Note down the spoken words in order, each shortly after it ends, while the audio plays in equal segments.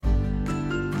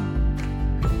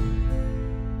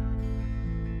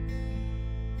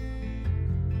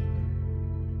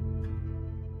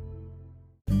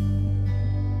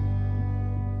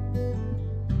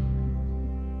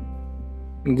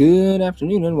Good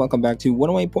afternoon and welcome back to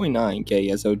 108.9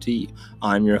 KSOT.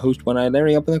 I'm your host, One-Eyed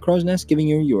Larry, up in the crow's nest, giving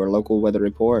you your local weather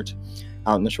report.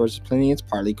 Out in the shores of plenty, it's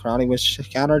partly cloudy with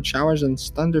scattered showers and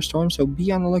thunderstorms, so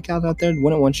be on the lookout out there.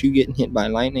 Wouldn't want you getting hit by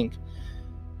lightning.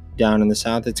 Down in the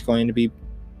south, it's going to be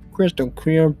crystal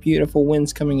clear, beautiful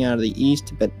winds coming out of the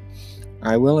east, but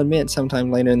I will admit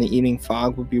sometime later in the evening,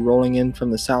 fog will be rolling in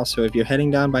from the south, so if you're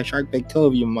heading down by Shark Bay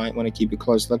Cove, you might want to keep a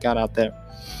close lookout out there.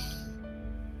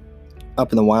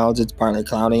 Up in the wilds, it's partly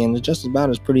cloudy and it's just about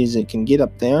as pretty as it can get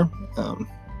up there. A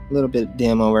little bit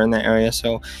dim over in that area,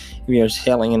 so if you're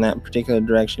sailing in that particular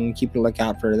direction, keep a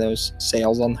lookout for those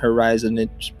sails on the horizon.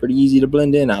 It's pretty easy to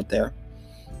blend in out there.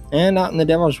 And out in the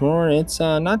Devil's Roar, it's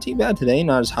not too bad today,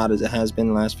 not as hot as it has been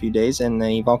the last few days, and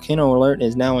the volcano alert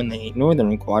is now in the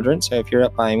northern quadrant, so if you're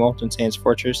up by Molten Sands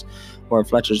Fortress or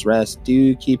Fletcher's Rest,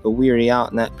 do keep a weary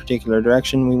out in that particular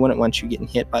direction. We wouldn't want you getting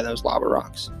hit by those lava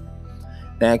rocks.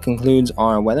 That concludes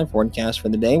our weather forecast for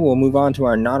the day. We'll move on to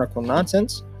our nautical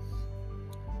nonsense.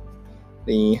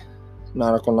 The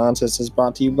nautical nonsense is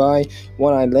brought to you by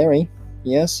One-Eyed Larry.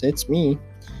 Yes, it's me.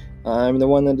 I'm the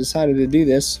one that decided to do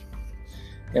this.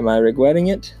 Am I regretting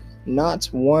it? Not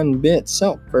one bit.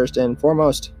 So, first and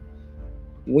foremost,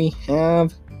 we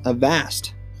have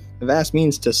avast. Avast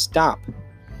means to stop.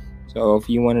 So if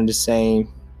you wanted to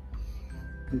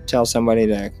tell somebody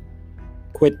to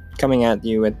quit coming at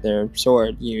you with their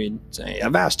sword, you would say,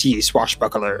 "Avast ye,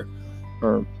 swashbuckler,"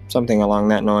 or something along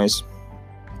that noise.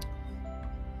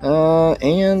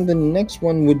 And the next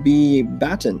one would be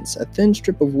battens, a thin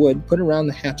strip of wood put around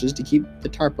the hatches to keep the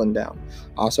tarpaulin down.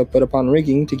 Also put upon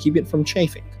rigging to keep it from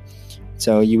chafing.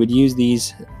 So you would use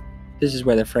these. This is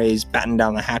where the phrase "batten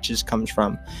down the hatches" comes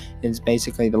from. It's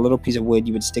basically the little piece of wood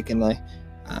you would stick in the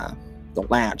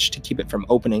latch to keep it from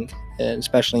opening,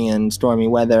 especially in stormy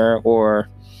weather or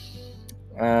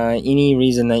any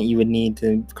reason that you would need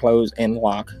to close and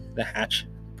lock the hatch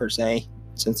per se,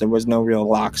 since there was no real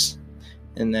locks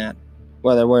in that.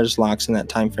 Well, there was locks in that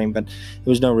time frame, but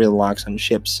there was no real locks on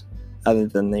ships other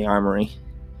than the armory.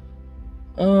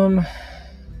 I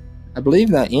believe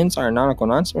that ends our nautical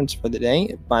nonsense for the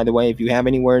day. By the way, if you have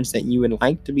any words that you would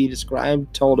like to be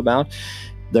described, told about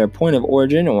their point of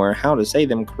origin or how to say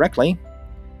them correctly,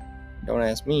 don't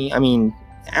ask me.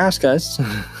 Ask us.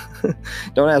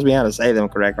 Don't ask me how to say them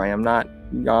correctly. I'm not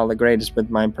all the greatest with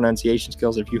my pronunciation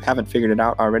skills if you haven't figured it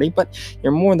out already, but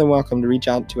you're more than welcome to reach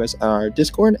out to us at our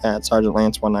Discord at Sergeant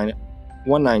Lance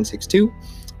 1962,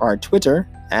 our Twitter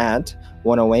at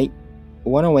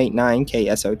 1089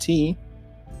 KSOT,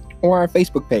 or our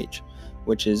Facebook page,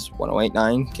 which is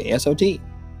 1089 KSOT.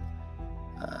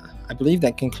 I believe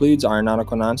that concludes our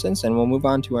nautical nonsense, and we'll move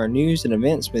on to our news and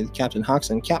events with Captain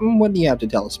Hoxton. Captain, what do you have to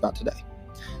tell us about today?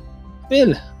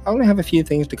 Well, I only have a few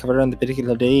things to cover on the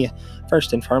particular day.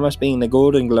 First and foremost being the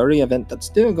Golden Glory event that's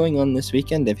still going on this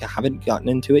weekend. If you haven't gotten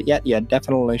into it yet, you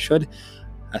definitely should.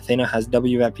 Athena has double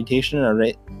your reputation,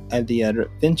 and the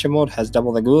adventure mode has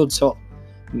double the gold, so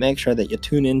make sure that you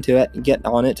tune into it, get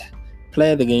on it,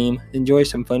 play the game, enjoy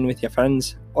some fun with your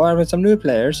friends, or with some new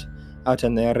players out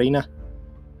in the arena.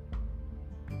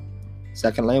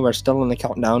 Secondly, we're still in the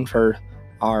countdown for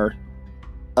our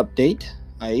update.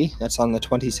 That's on the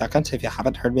 22nd. If you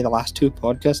haven't heard me the last two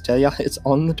podcasts, tell you it's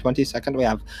on the 22nd. We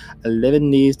have 11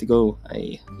 days to go.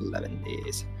 11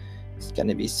 days. It's going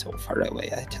to be so far away,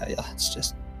 I tell you. It's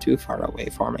just too far away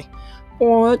for me.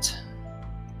 But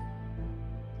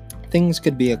things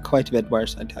could be quite a bit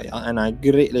worse, I tell you. And I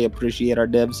greatly appreciate our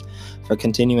devs for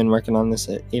continuing working on this,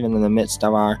 even in the midst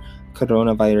of our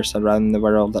coronavirus around the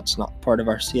world that's not part of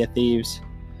our Sea of Thieves.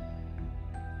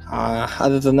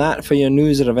 Other than that, for your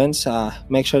news and events,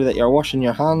 make sure that you're washing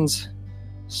your hands,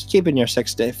 keeping your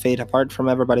 6 feet apart from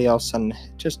everybody else, and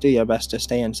just do your best to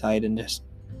stay inside and just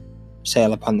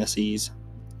sail upon the seas.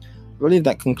 I believe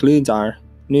that concludes our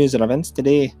news and events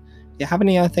today. Do you have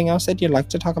anything else that you'd like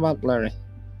to talk about, Larry?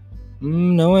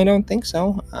 No, I don't think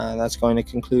so. That's going to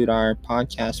conclude our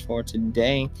podcast for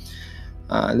today.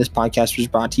 This podcast was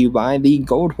brought to you by the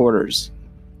Gold Hoarders,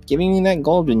 giving you that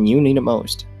gold when you need it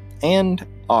most. And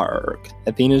ARG,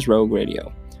 Athena's Rogue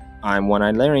Radio. I'm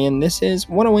One-Eyed Larry, and this is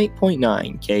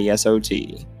 108.9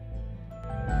 KSOT.